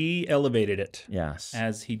 He elevated it. Yes.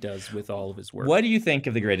 As he does with all of his work. What do you think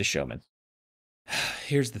of The Greatest Showman?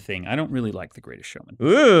 Here's the thing. I don't really like The Greatest Showman.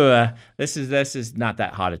 Ooh, this is not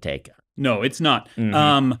that hot a take. No, it's not.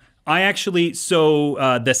 I actually,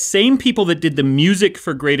 the same people that did the music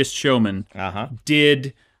for Greatest Showman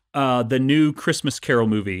did the new Christmas Carol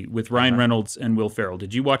movie with Ryan Reynolds and Will Ferrell.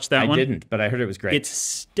 Did you watch that one? I didn't, but I heard it was great. It's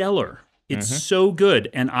stellar. It's so good.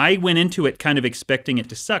 And I went into it kind of expecting it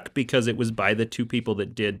to suck because it was by the two people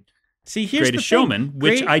that did Greatest Showman,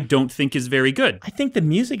 which I don't think is very good. I think the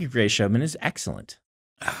music of Greatest Showman is excellent.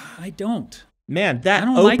 I don't. Man, that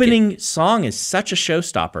opening song is such a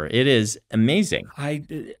showstopper. It is amazing.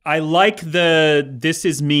 I like the "This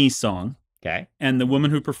Is Me" song. Okay. And the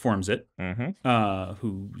woman who performs it,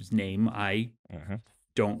 whose name I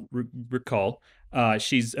don't recall.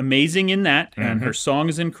 She's amazing in that, and her song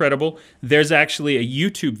is incredible. There's actually a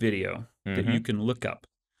YouTube video that you can look up,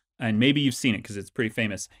 and maybe you've seen it because it's pretty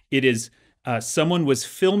famous. It is someone was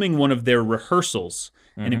filming one of their rehearsals,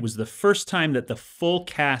 and it was the first time that the full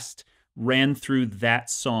cast ran through that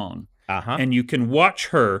song. And you can watch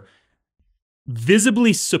her,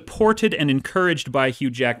 visibly supported and encouraged by Hugh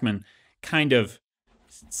Jackman, kind of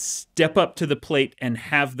step up to the plate and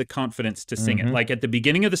have the confidence to sing it. Like at the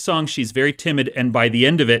beginning of the song, she's very timid, and by the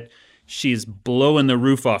end of it, she's blowing the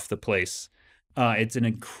roof off the place. It's an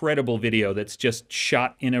incredible video that's just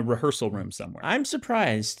shot in a rehearsal room somewhere. I'm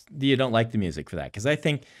surprised that you don't like the music for that, because I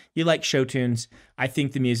think you like show tunes. I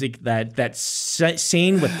think the music, that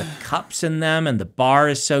scene with the cups in them and the bar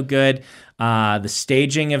is so good. The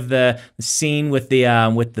staging of the scene with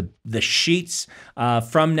the sheets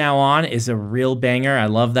from now on is a real banger. I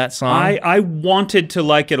love that song. I wanted to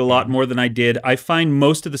like it a lot more than I did. I find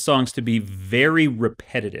most of the songs to be very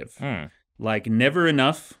repetitive, like Never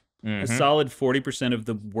Enough. A solid 40% of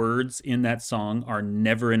the words in that song are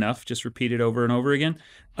never enough, just repeated over and over again.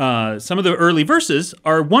 Some of the early verses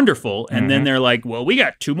are wonderful, and then they're like, well, we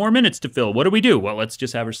got 2 more minutes to fill. What do we do? Well, let's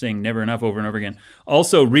just have her sing Never Enough over and over again.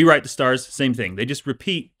 Also, Rewrite the Stars, same thing. They just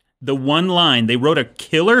repeat the one line. They wrote a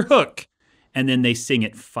killer hook, and then they sing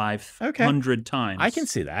it 500 times. I can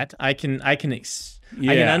see that. I can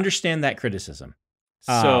understand that criticism.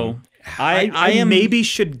 So I maybe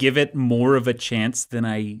should give it more of a chance than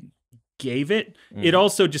I gave it. It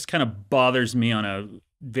also just kind of bothers me on a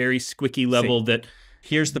very squicky level that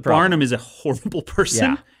here's the problem. Barnum is a horrible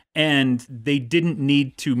person, and they didn't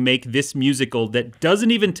need to make this musical that doesn't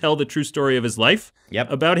even tell the true story of his life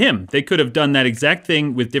about him. They could have done that exact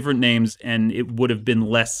thing with different names, and it would have been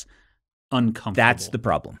less uncomfortable. That's the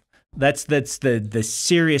problem. That's the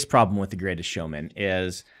serious problem with The Greatest Showman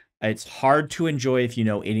is it's hard to enjoy if you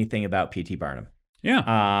know anything about P.T. Barnum.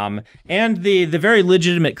 Yeah. And the very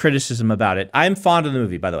legitimate criticism about it. I'm fond of the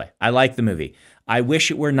movie, by the way. I like the movie. I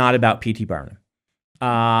wish it were not about P.T. Barnum.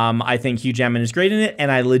 I think Hugh Jackman is great in it,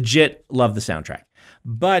 and I legit love the soundtrack.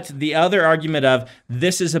 But the other argument of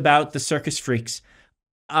this is about the circus freaks,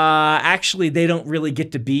 actually they don't really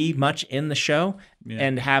get to be much in the show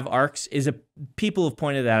and have arcs. People have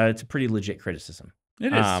pointed that out. It's a pretty legit criticism.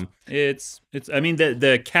 It is. It's. I mean,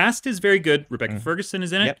 the cast is very good. Rebecca Ferguson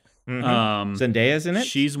is in it. Zendaya's in it.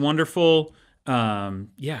 She's wonderful. I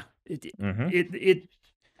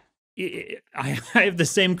have the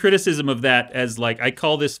same criticism of that as, like, I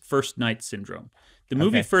call this first night syndrome. The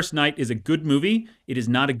movie First Night is a good movie. It is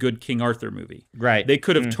not a good King Arthur movie. Right. They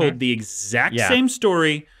could have told the exact same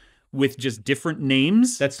story with just different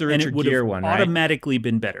names. That's the Richard Gere one, right? Automatically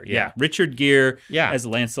been better. Yeah. Richard Gere as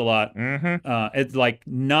Lancelot. It's like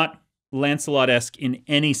not Lancelot-esque in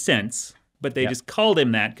any sense, but they just called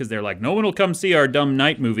him that because they're like, no one will come see our dumb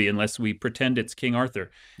night movie unless we pretend it's King Arthur.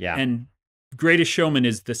 Yeah. And Greatest Showman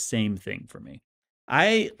is the same thing for me.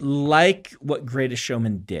 I like what Greatest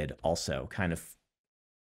Showman did also, kind of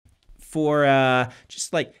for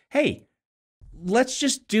just like, hey, let's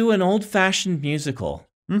just do an old-fashioned musical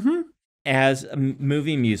as a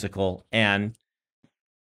movie musical, and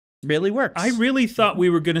really works. I really thought we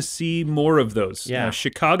were going to see more of those. Yeah.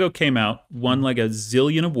 Chicago came out, won like a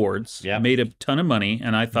zillion awards, made a ton of money,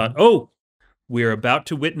 and I thought, oh, we're about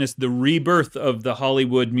to witness the rebirth of the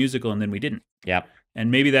Hollywood musical, and then we didn't. Yep. And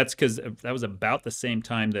maybe that's because that was about the same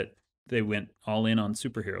time that they went all in on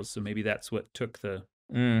superheroes, so maybe that's what took the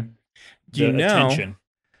attention.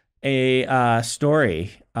 A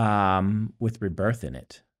story with rebirth in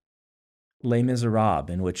it, Les Miserables,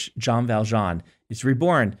 in which Jean Valjean is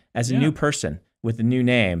reborn as a new person with a new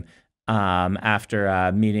name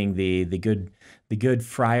after meeting the good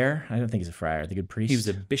friar. I don't think he's a friar. The good priest. He was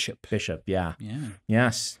a bishop. Bishop, yeah.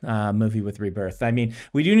 Yes, movie with rebirth. I mean,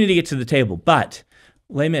 we do need to get to the table, but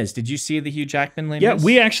Les Mis, did you see the Hugh Jackman Les Mis? Yeah,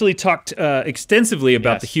 we actually talked extensively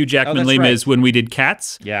about the Hugh Jackman Les Mis when we did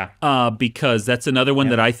Cats. Yeah. Because that's another one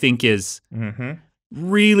that I think is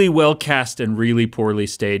really well cast and really poorly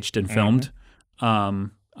staged and filmed.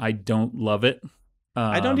 I don't love it.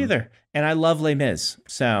 I don't either. And I love Les Mis.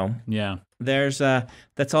 So there's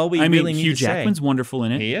that's all we really need Hugh to say. Jackman's wonderful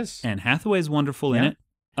in it. He is. Anne Hathaway's wonderful in it.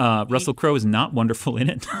 Russell Crowe is not wonderful in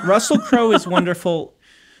it. Russell Crowe is wonderful.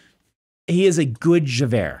 He is a good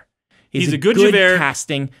Javert. He's a good Javert.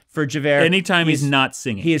 Casting for Javert. Anytime he's not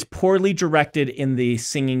singing. He is poorly directed in the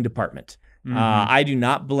singing department. I do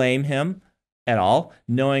not blame him at all,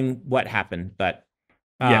 knowing what happened. But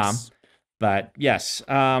yes. But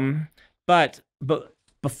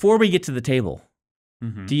before we get to the table,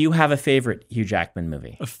 do you have a favorite Hugh Jackman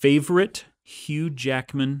movie? A favorite Hugh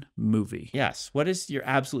Jackman movie? Yes. What is your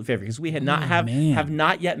absolute favorite? Because we have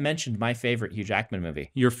not yet mentioned my favorite Hugh Jackman movie.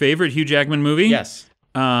 Your favorite Hugh Jackman movie? Yes.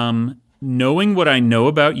 Knowing what I know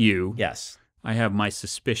about you, yes, I have my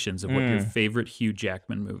suspicions of what your favorite Hugh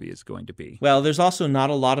Jackman movie is going to be. Well, there's also not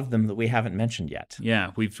a lot of them that we haven't mentioned yet.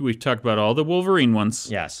 Yeah, we've talked about all the Wolverine ones.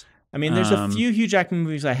 Yes. I mean, there's a few Hugh Jackman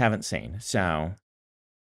movies I haven't seen, so...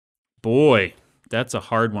 Boy, that's a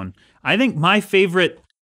hard one. I think my favorite...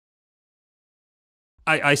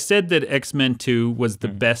 I said that X-Men 2 was the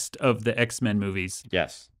best of the X-Men movies.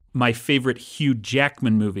 Yes. My favorite Hugh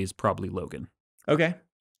Jackman movie is probably Logan. Okay.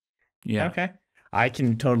 Yeah. Okay. I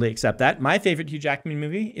can totally accept that. My favorite Hugh Jackman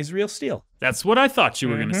movie is Real Steel. That's what I thought you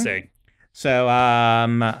were going to say. So,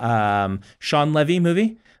 Sean Levy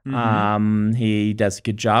movie. He does a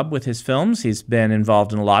good job with his films. He's been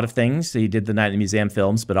involved in a lot of things. He did the Night in the Museum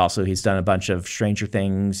films, but also he's done a bunch of Stranger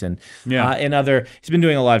Things and he's been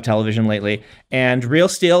doing a lot of television lately. And Real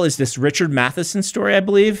Steel is this Richard Matheson story, I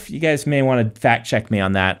believe. You guys may want to fact check me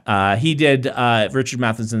on that. He did Richard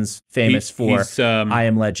Matheson's famous for I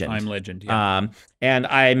Am Legend. I Am Legend, yeah. And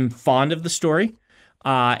I'm fond of the story.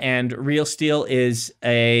 And Real Steel is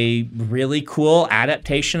a really cool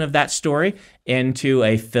adaptation of that story into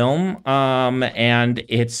a film, and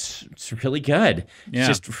it's really good. Yeah. It's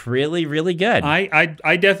just really, really good.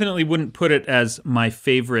 I definitely wouldn't put it as my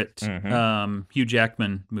favorite Hugh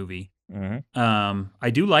Jackman movie. I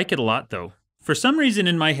do like it a lot, though. For some reason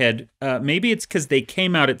in my head, maybe it's because they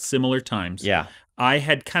came out at similar times. Yeah, I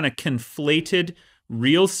had kind of conflated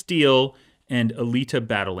Real Steel and Alita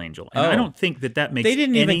Battle Angel. And I don't think that makes They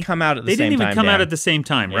didn't even come out at the same time. They didn't even come out at the same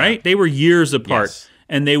time, right? They were years apart. Yes.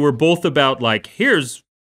 And they were both about, like,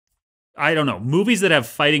 I don't know, movies that have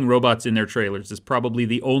fighting robots in their trailers is probably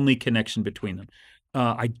the only connection between them.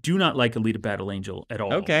 I do not like Alita Battle Angel at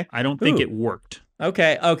all. Okay. I don't think it worked.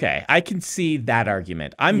 Okay. I can see that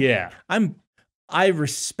argument. I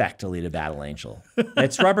respect Alita Battle Angel.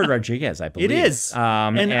 It's Robert Rodriguez, I believe. It is.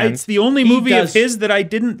 And it's the only movie of his that I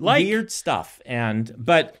didn't like. Weird stuff.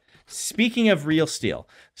 But speaking of Real Steel,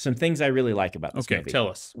 some things I really like about this movie. Okay, tell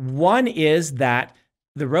us. One is that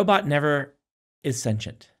the robot never is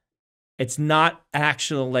sentient. It's not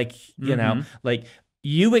actual, like, you know, like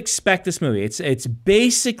you expect this movie. It's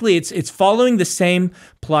basically, it's following the same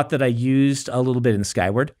plot that I used a little bit in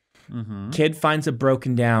Skyward. Kid finds a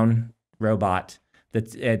broken down robot.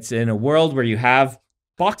 It's in a world where you have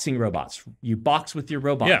boxing robots. You box with your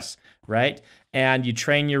robots, right? And you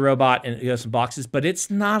train your robot and it goes some boxes, but it's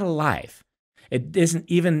not alive. It isn't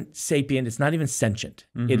even sapient. It's not even sentient.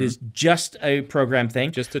 It is just a program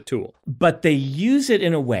thing. Just a tool. But they use it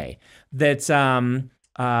in a way that's, Alan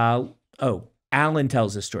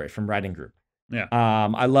tells this story from Writing Group. Yeah.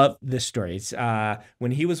 I love this story. It's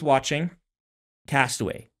when he was watching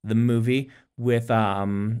Castaway, the movie with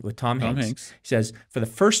Tom Hanks. He says, for the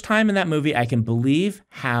first time in that movie, I can believe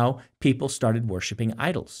how people started worshiping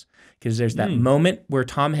idols. Because there's that moment where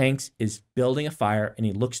Tom Hanks is building a fire and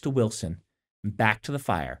he looks to Wilson and back to the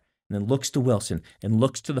fire and then looks to Wilson and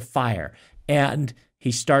looks to the fire. And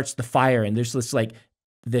he starts the fire and there's this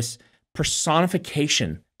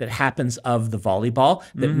personification that happens of the volleyball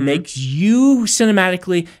that makes you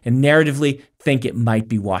cinematically and narratively think it might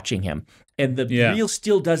be watching him. And the Real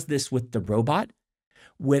Steel does this with the robot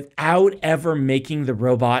without ever making the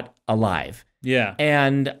robot alive. Yeah.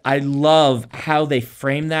 And I love how they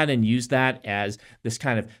frame that and use that as this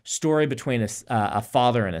kind of story between a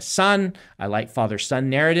father and a son. I like father-son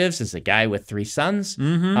narratives as a guy with 3 sons.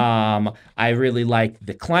 I really like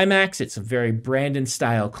the climax. It's a very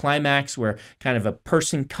Brandon-style climax where kind of a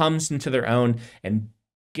person comes into their own and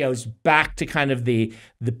goes back to kind of the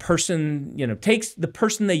person, takes the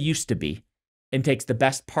person they used to be and takes the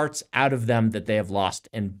best parts out of them that they have lost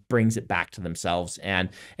and brings it back to themselves and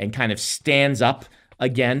kind of stands up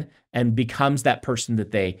again and becomes that person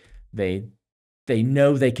that they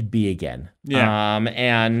know they could be again. Yeah.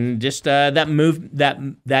 And just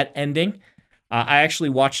that ending, I actually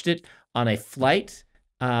watched it on a flight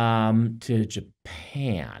to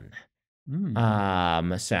Japan.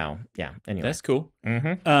 So yeah, anyway. That's cool.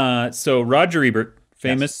 So Roger Ebert,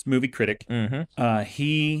 famous movie critic,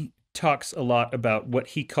 he talks a lot about what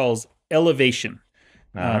he calls elevation.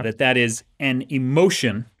 That is an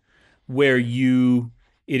emotion where it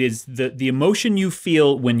is the emotion you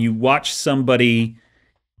feel when you watch somebody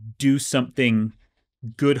do something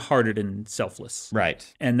good-hearted and selfless.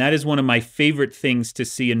 Right. And that is one of my favorite things to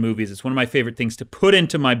see in movies. It's one of my favorite things to put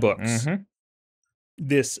into my books.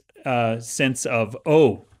 this sense of,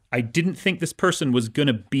 oh, I didn't think this person was going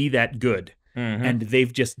to be that good. Mm-hmm. And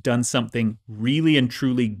they've just done something really and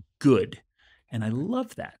truly good. And I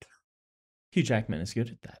love that. Hugh Jackman is good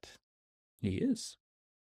at that. He is.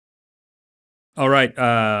 All right.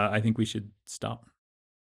 I think we should stop.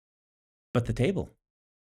 But the table.